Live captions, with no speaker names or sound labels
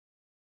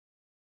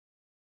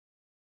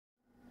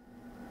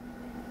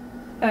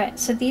Alright,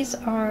 so these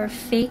are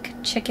fake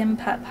chicken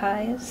pot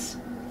pies,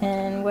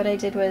 and what I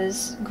did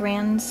was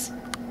Grand's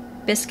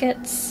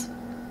biscuits.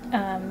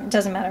 It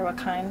doesn't matter what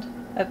kind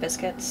of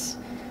biscuits,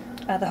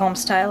 the home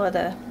style or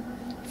the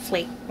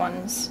flake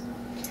ones.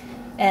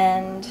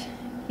 And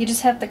you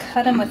just have to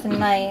cut them with a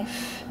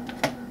knife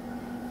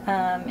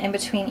in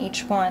between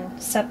each one,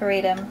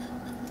 separate them.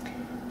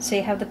 So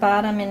you have the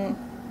bottom in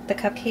the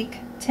cupcake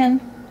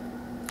tin,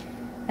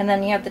 and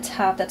then you have the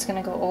top that's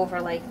going to go over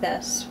like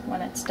this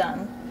when it's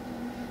done.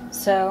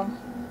 So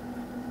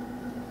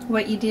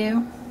what you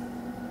do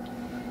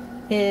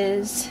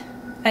is,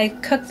 I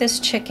cooked this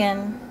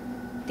chicken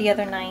the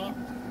other night.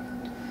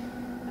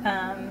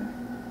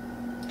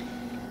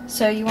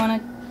 So you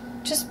want to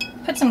just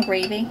put some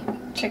gravy,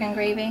 chicken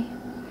gravy,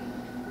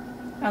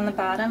 on the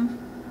bottom,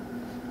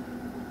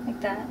 like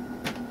that.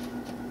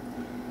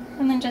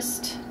 And then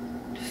just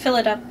fill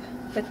it up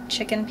with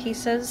chicken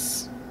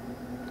pieces.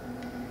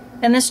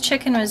 And this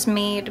chicken was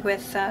made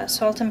with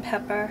salt and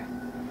pepper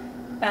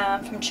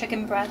from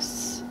chicken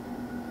breasts,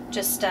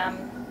 just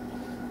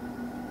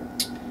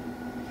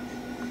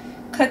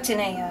cooked in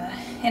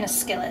a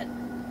skillet.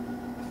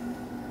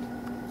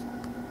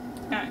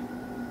 Alright,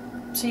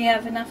 so you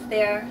have enough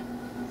there.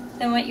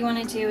 Then what you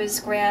want to do is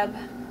grab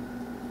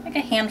like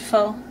a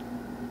handful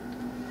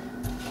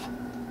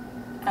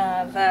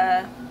of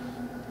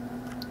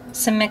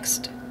some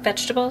mixed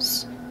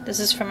vegetables. This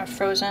is from a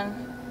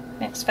frozen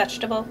mixed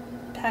vegetable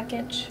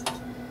package.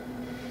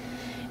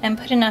 And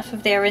put enough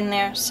of it in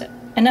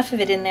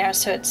there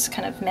so it's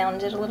kind of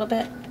mounded a little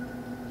bit.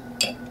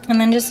 And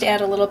then just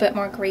add a little bit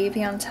more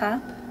gravy on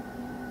top.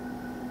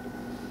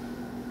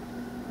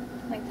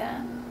 Like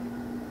that.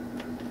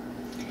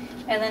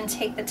 And then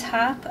take the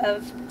top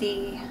of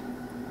the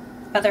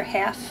other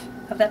half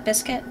of that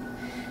biscuit.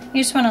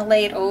 You just want to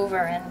lay it over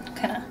and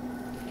kind of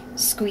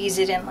squeeze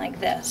it in like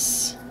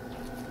this.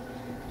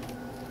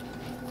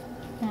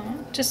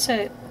 Just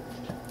so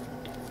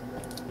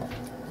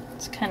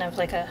it's kind of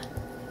like a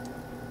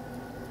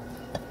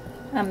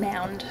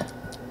mound.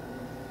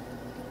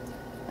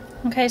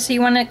 Okay, so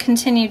you want to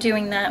continue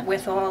doing that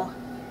with all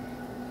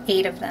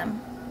 8 of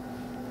them.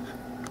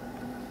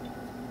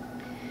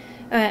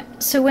 Alright,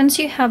 so once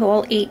you have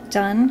all 8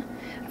 done,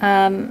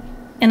 and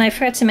I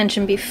forgot to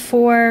mention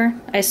before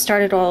I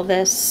started all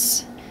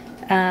this,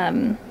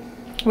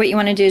 what you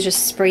want to do is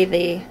just spray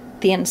the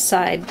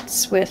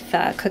insides with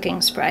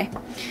cooking spray.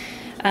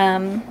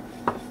 And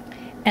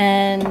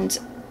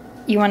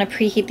you want to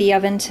preheat the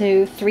oven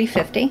to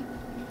 350.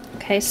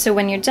 Okay, so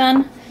when you're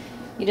done,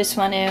 you just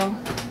want to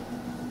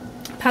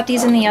pop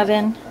these in the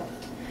oven.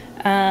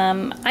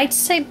 I'd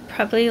say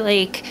probably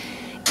like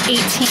 18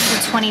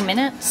 to 20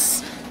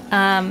 minutes.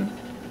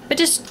 But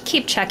just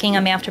keep checking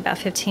them after about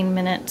 15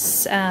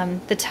 minutes.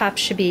 The top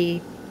should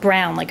be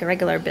brown like a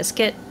regular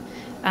biscuit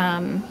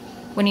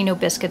when you know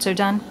biscuits are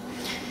done.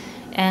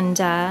 And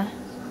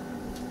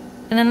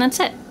then that's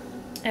it.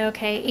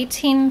 Okay,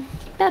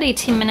 about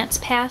 18 minutes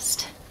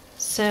passed.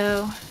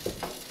 So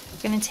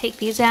we're going to take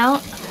these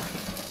out.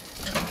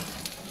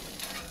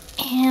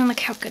 And look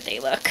how good they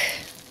look.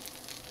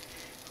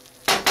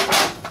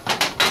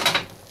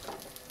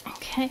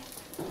 Okay.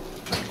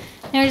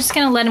 Now we're just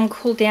going to let them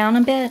cool down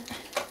a bit.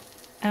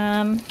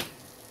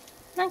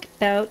 Like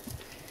about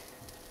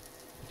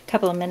a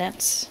couple of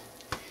minutes.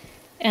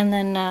 And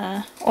then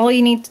all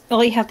you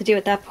have to do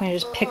at that point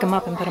is just pick them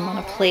up and put them on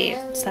a plate.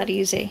 It's that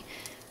easy.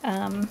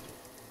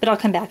 But I'll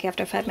come back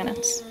after 5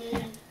 minutes.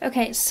 Yeah.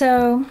 Okay,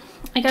 so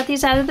I got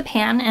these out of the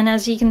pan, and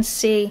as you can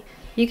see,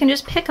 you can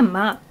just pick them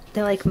up.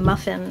 They're like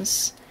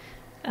muffins.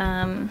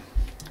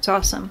 It's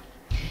awesome.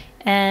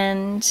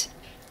 And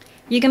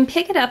you can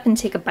pick it up and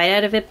take a bite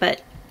out of it,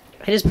 but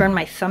I just burned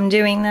my thumb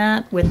doing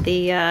that with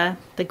the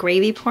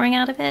gravy pouring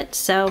out of it,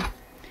 so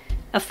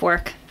a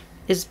fork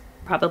is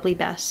probably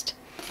best.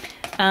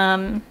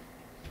 But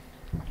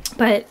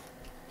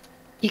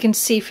you can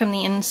see from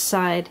the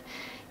inside,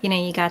 you know,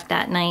 you got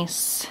that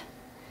nice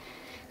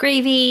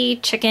gravy,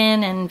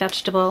 chicken, and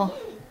vegetable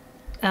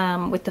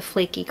with the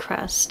flaky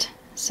crust.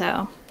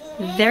 So,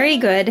 very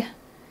good,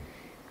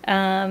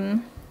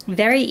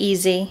 very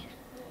easy,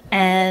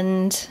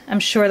 and I'm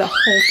sure the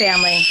whole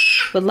family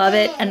would love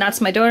it, and that's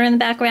my daughter in the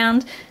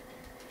background,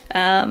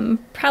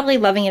 probably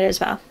loving it as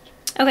well.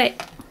 Okay,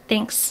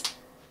 thanks.